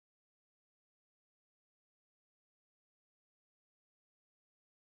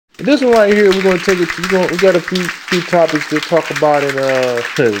This one right here, we're gonna take it. We got a few topics to talk about in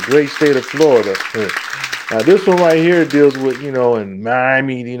the great state of Florida. Now, this one right here deals with in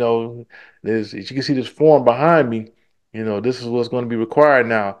Miami. There's as you can see this form behind me. This is what's going to be required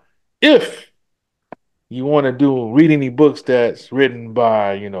now. If you want to read any books that's written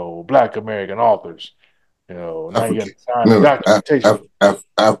by Black American authors, now you got African, to sign a no, documentation.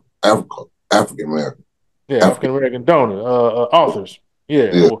 African American, Yeah, African African. American donor authors.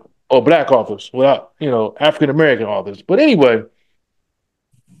 Yeah, Yeah, or black authors without African American authors. But anyway,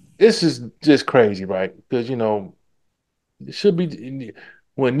 this is just crazy, right? Because it should be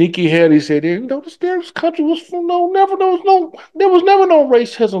when Nikki Haley said, this country was never there was never no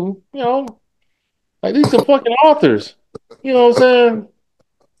racism. Like these are fucking authors. You know what I'm saying?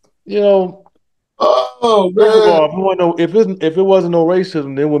 You know, oh First of man, all, if it wasn't no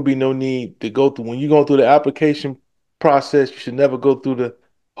racism, there wouldn't be no need to go through. When you go through the application process, you should never go through the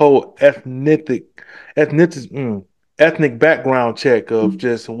whole ethnic ethnic background check of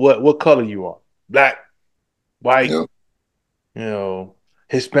just what color you are, black, white, yeah, you know,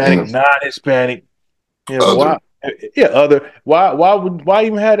 and Hispanic, the non-Hispanic. other, Why? Yeah, why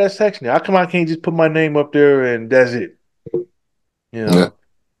even have that section there? How come I can't just put my name up there and that's it? You yeah,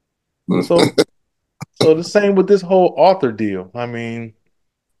 know. So so the same with this whole author deal. I mean.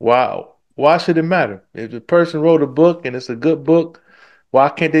 Wow. Why should it matter? If the person wrote a book and it's a good book, why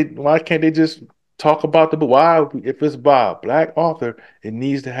can't they just talk about the book? Why if it's by a black author, it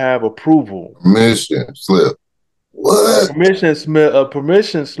needs to have approval. permission slip. What A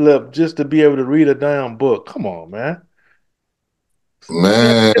permission slip just to be able to read a damn book. Come on, man. You ever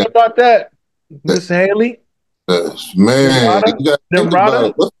man? hear about that, That, Miss Haley? man, Nimrata? you got to think about Nimrata?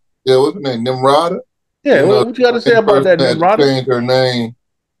 it. What's her name? Nimrata. Yeah, what you got to say Same about person that, had to Nimrata? change her name.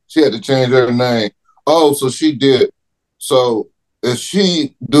 She had to change her name. Oh, so she did. So if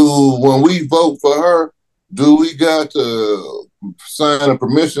she do when we vote for her, do we got to sign a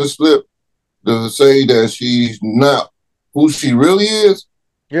permission slip to say that she's not who she really is?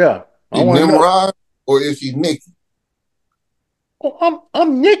 Yeah, I She want to know. Nimrod or is she Nikki? Oh,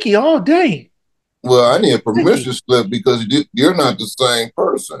 I'm Nikki all day. Well, I need a Nikki. permission slip because you're not the same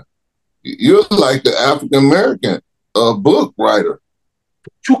person. You're like the African American book writer,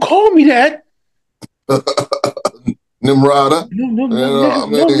 You call me that? Nimrada. No, no, You no, know, nigga, I no,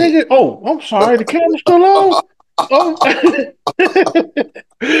 mean, nigga. Oh, I'm sorry. The camera's still on. Oh,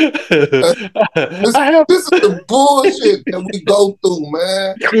 this I have. this is the bullshit that we go through,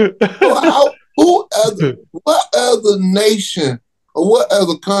 man. So how who other what other nation or what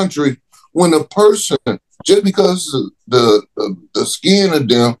other country when a person just because the skin of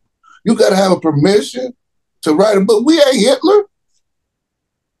them, you gotta have a permission to write a book. We ain't Hitler.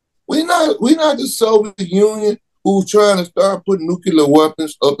 We not the Soviet Union who's trying to start putting nuclear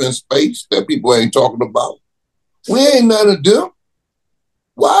weapons up in space that people ain't talking about. We ain't none of them.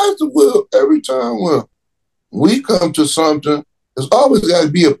 Why is the will every time we come to something, there's always got to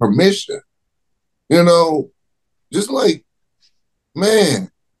be a permission. You know, just like,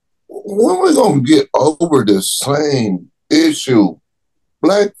 man, when we gonna get over this same issue?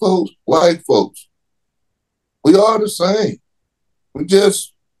 Black folks, white folks, we all the same.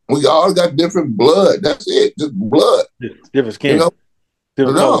 We all got different blood. That's it, just blood. Different You skin, know,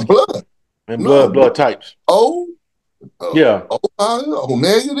 different color no skin, blood, and no blood blood. types. O, Yeah, O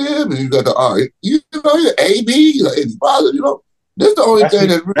negative, and you got the R. You know, your AB, like positive. You know, that's the only thing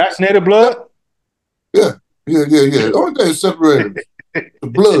that really, vaccinated blood. yeah, yeah. The only thing that separated the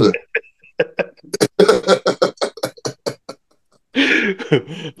blood.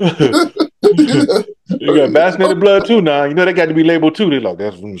 You got vaccinated blood too now. You know they got to be labeled too. They're like,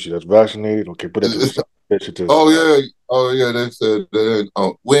 that's vaccinated. Okay, put that to the side. That shit to the Oh side. yeah, oh yeah. They said that.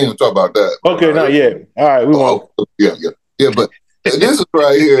 Oh, we ain't gonna talk about that right Okay, now. not yet. All right, we won't. Yeah. But this is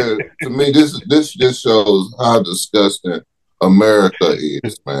right here to me. This just shows how disgusting America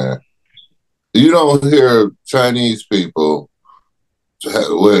is, man. You don't hear Chinese people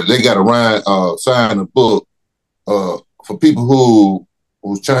where they got to sign a book for people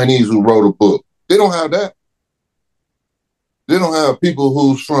who's Chinese who wrote a book. They don't have that. They don't have people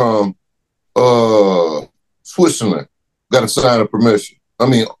who's from Switzerland got to sign a permission. I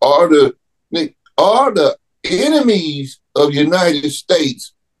mean, all the enemies of the United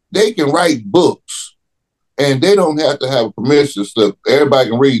States, they can write books and they don't have to have a permission slip. Everybody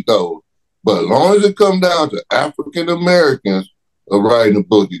can read those. But as long as it comes down to African Americans of writing a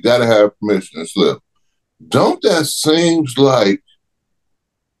book, you got to have permission slip. Don't that seems like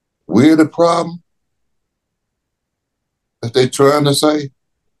we're the problem that they're trying to say?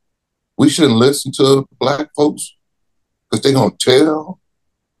 We shouldn't listen to black folks because they're going to tell.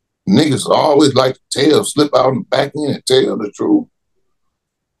 Niggas always like to slip out in the back end and tell the truth.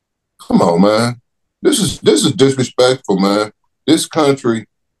 Come on, man. This is disrespectful, man. This country's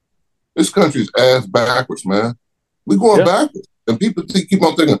ass backwards, man. We going backwards. And people keep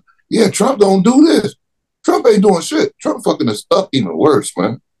on thinking, yeah, Trump don't do this. Trump ain't doing shit. Trump fucking us up even worse,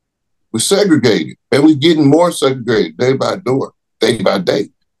 man. We're segregated. And we're getting more segregated day by day.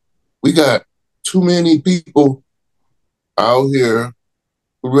 We got too many people out here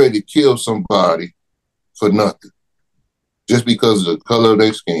who ready to kill somebody for nothing. Just because of the color of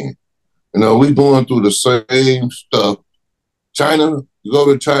their skin. You know, we going through the same stuff. China, you go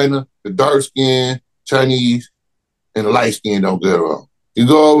to China, the dark skin Chinese and the light skin don't get along. You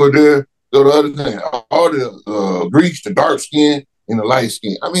go over there, go to the other thing, all the Greeks, the dark skin and the light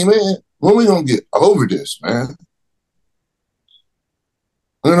skin. I mean, man, when we gonna get over this, man?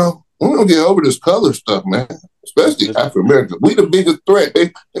 You know, when we gonna get over this color stuff, man? Especially African Americans. We the biggest threat.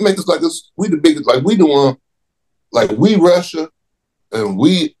 They make us like us. We the biggest, like we the one, like we Russia and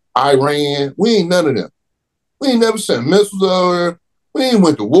we Iran. We ain't none of them. We ain't never sent missiles over there. We ain't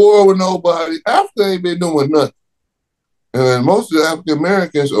went to war with nobody. Africa ain't been doing nothing. And most of the African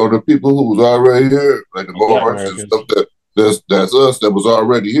Americans are the people who was already here, like the Moors and stuff that's us that was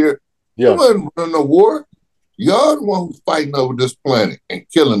already here. Yeah. We wasn't running no war. Y'all the one who's fighting over this planet and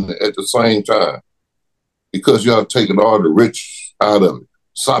killing it at the same time. Because y'all taking all the rich out of it,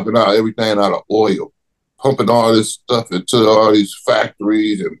 sopping out everything out of oil, pumping all this stuff into all these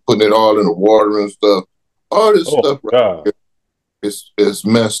factories and putting it all in the water and stuff. All this stuff right here is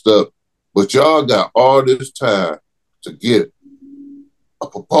messed up. But y'all got all this time to get a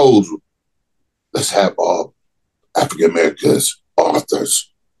proposal. Let's have all African Americans, authors,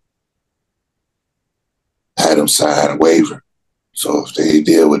 had them sign a waiver. So if they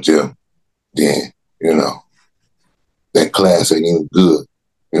deal with them, then, you know, that class ain't even good.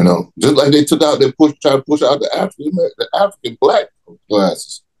 You know, just like they took out, try to push out the African black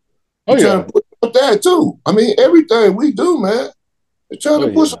classes. Oh, yeah. Trying to push out that too. I mean, everything we do, man, they're trying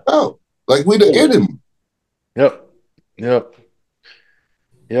to push it out. Like we the enemy. Yep.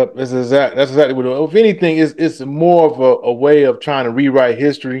 That's exactly what. If anything, it's more of a way of trying to rewrite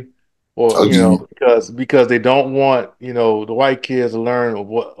history, or you know, because they don't want, you know, the white kids to learn of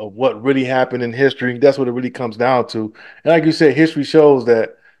what really happened in history. That's what it really comes down to. And like you said, history shows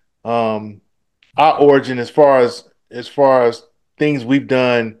that our origin, as far as things we've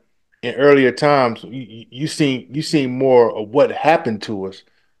done in earlier times, you seen more of what happened to us.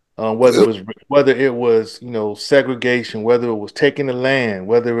 Whether it was you know, segregation, whether it was taking the land,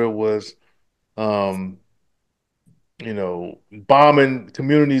 whether it was you know, bombing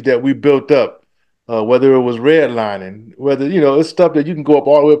communities that we built up, whether it was redlining, whether, you know, it's stuff that you can go up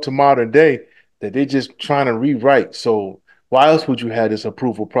all the way up to modern day that they're just trying to rewrite. So why else would you have this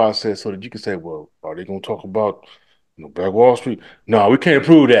approval process so that you can say, well, are they going to talk about, you know, Black Wall Street? No, we can't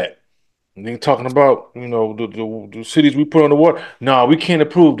approve that. And then talking about, you know, the cities we put on the water. No, we can't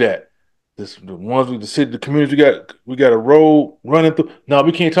approve that. The communities we got a road running through. No,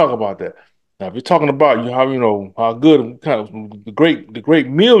 we can't talk about that. Now, if you're talking about how good kind of the great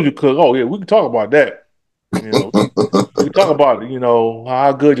meals you cook, oh yeah, we can talk about that. You know, we can talk about, you know,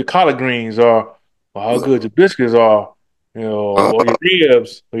 how good your collard greens are, or how good your biscuits are, you know, or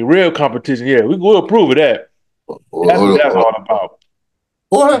your rib competition. Yeah, we'll approve of that. That's what that's all about.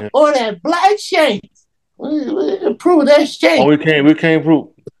 Or that black shank. We prove that shank. Oh, we can't prove.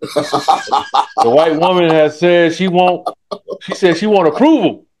 The white woman has said she want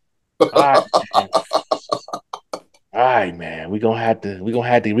approval. All right, man. We're gonna have to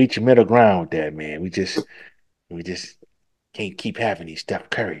reach a middle ground with that, man. We just can't keep having these Steph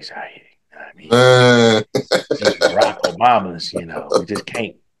Currys out here. You know what I mean? Barack Obamas, you know, we just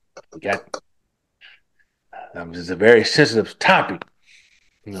can't. We got this is a very sensitive topic.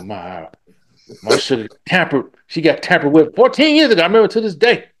 You know, my sugar tampered. She got tampered with 14 years ago. I remember to this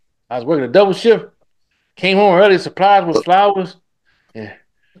day. I was working a double shift. Came home early, supplies with flowers. Yeah,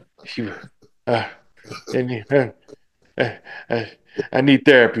 she was. I need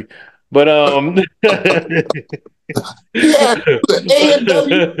therapy, but foot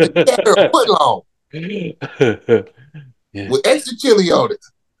long with extra chili on it.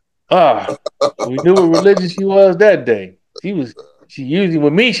 We knew what religion she was that day. She usually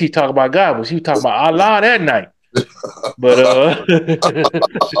with me she talk about God, but she was talking about Allah that night. But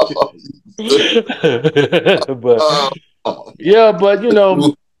but you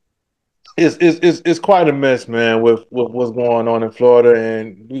know, it's quite a mess, man, with what's going on in Florida,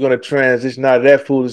 and we're gonna transition out of that foolishness